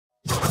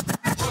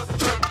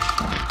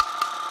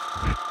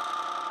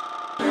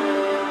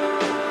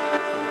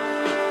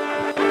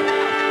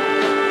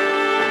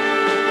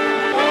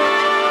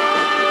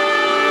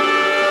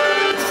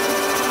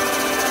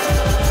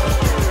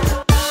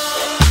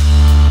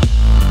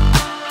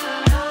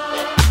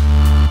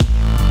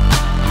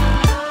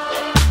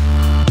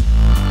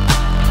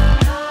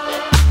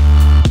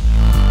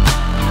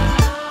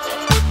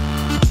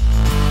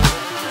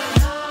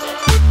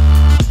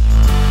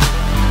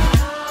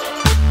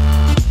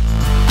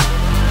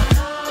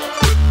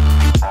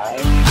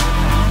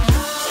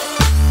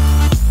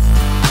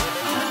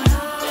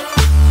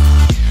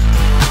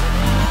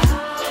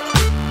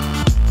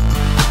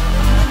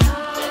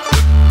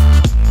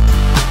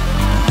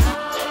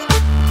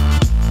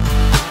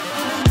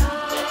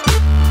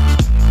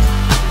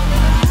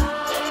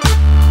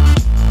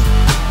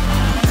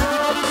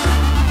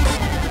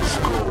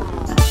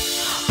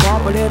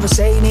never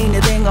say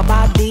anything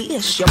about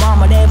this. Your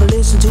mama never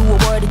listened to a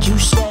word that you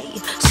say.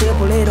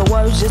 Simple little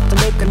words just to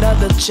make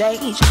another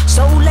change.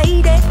 So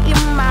lady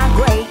in my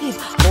grave,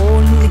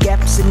 falling the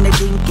gaps and they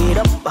can't get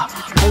up,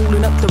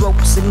 holding up the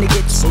ropes and they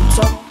get so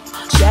tough.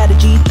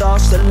 Strategy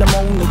thoughts till I'm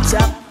on the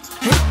top.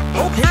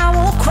 Hope I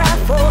won't cry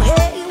for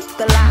help.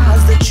 The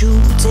lies, the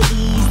truth to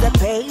ease the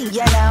pain.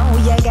 You know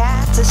you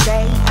got to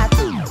say I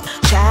do.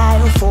 Try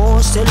to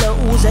force to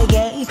lose a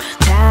game.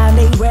 Time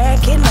they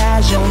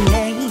recognize your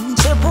name.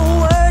 Simple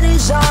word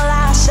is all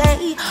I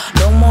say.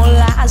 No more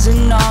lies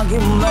and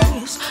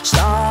arguments.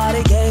 Start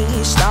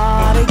again,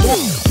 start again.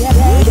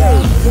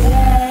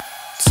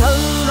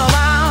 Turn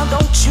around,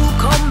 don't you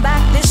come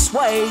back this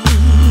way.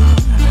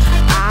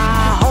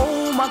 I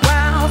hold my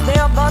ground,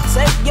 never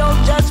take your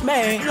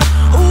judgment.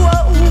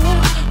 Whoa,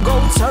 go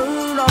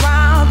turn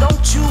around,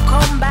 don't you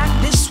come back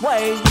this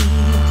way.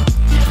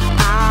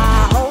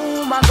 I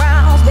hold my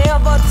ground,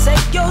 never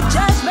take your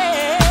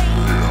judgment.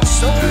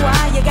 So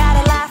why you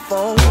gotta lie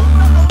for?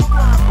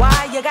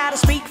 Why you gotta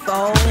speak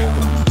for?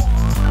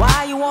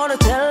 Why you wanna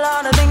tell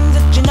all the things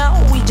that you know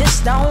we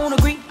just don't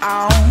agree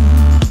on?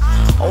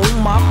 Oh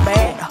my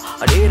bad,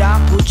 did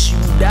I put you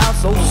down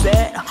so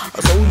sad?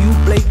 So you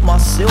blame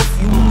myself,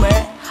 you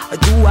mad?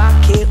 Do I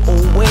care?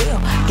 Oh well,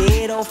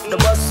 get off the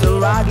bus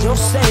or ride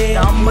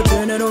yourself. I'ma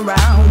turn it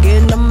around, get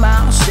in the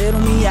mouth, settle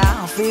me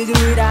out, figure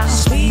it out.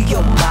 Speak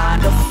your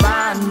mind to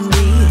find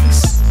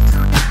this.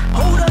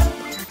 Hold up,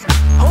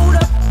 hold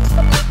up.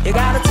 You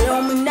gotta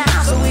tell me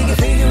now so we can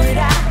figure it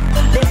out.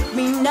 Let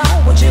me know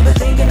what you been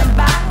thinking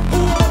about.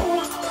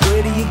 Ooh,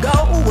 where do you go?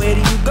 Where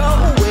do you go?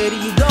 Where do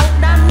you go?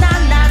 Nah, nah,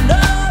 nah,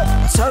 no.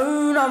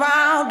 Turn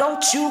around,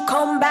 don't you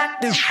come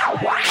back this.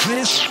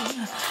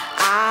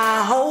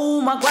 I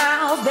hold my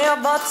ground,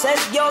 never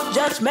take your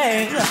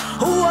judgment.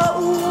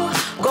 Whoa,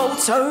 go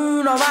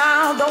turn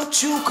around,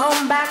 don't you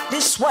come back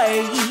this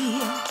way.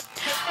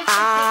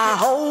 I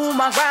hold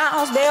my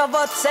ground,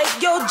 never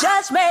take your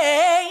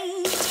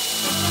judgment.